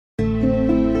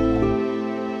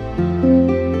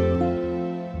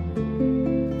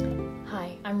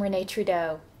Renee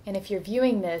Trudeau, and if you're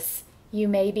viewing this, you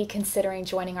may be considering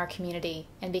joining our community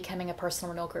and becoming a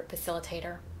personal renewal group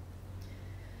facilitator.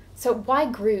 So why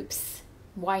groups?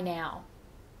 Why now?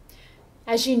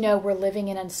 As you know, we're living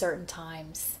in uncertain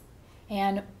times,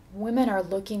 and women are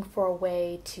looking for a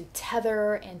way to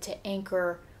tether and to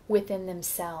anchor within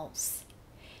themselves.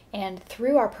 And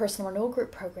through our personal renewal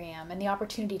group program and the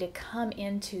opportunity to come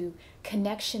into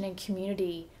connection and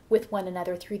community with one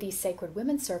another through these sacred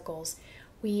women's circles,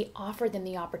 we offer them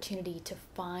the opportunity to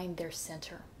find their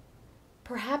center.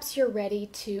 Perhaps you're ready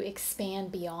to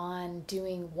expand beyond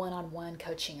doing one-on-one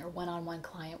coaching or one-on-one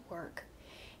client work,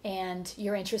 and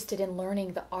you're interested in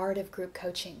learning the art of group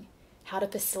coaching, how to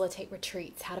facilitate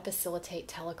retreats, how to facilitate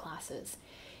teleclasses.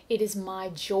 It is my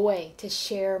joy to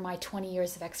share my 20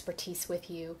 years of expertise with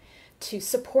you, to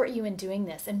support you in doing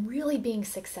this and really being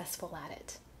successful at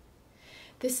it.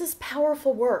 This is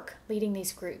powerful work, leading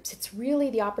these groups. It's really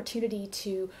the opportunity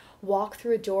to walk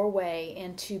through a doorway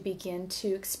and to begin to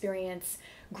experience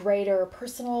greater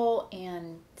personal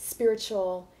and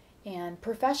spiritual and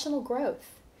professional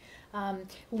growth.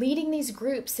 Leading these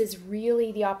groups is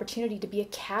really the opportunity to be a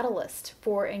catalyst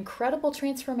for incredible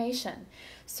transformation.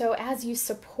 So as you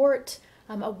support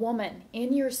a woman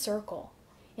in your circle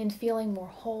in feeling more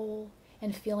whole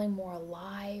and feeling more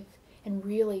alive and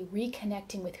really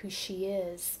reconnecting with who she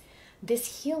is,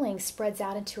 this healing spreads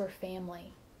out into her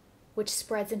family, which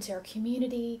spreads into our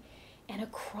community and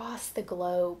across the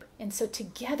globe. And so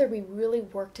together we really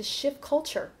work to shift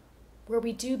culture where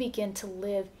we do begin to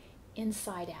live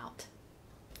inside out.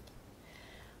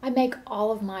 I make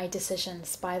all of my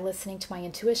decisions by listening to my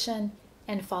intuition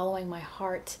and following my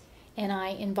heart, and I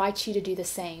invite you to do the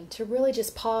same, to really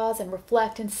just pause and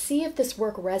reflect and see if this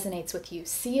work resonates with you.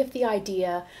 See if the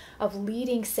idea of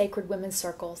leading sacred women's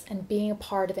circles and being a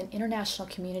part of an international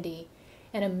community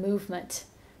and a movement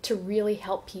to really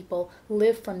help people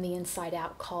live from the inside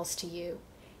out calls to you.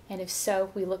 And if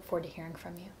so, we look forward to hearing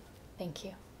from you. Thank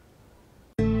you.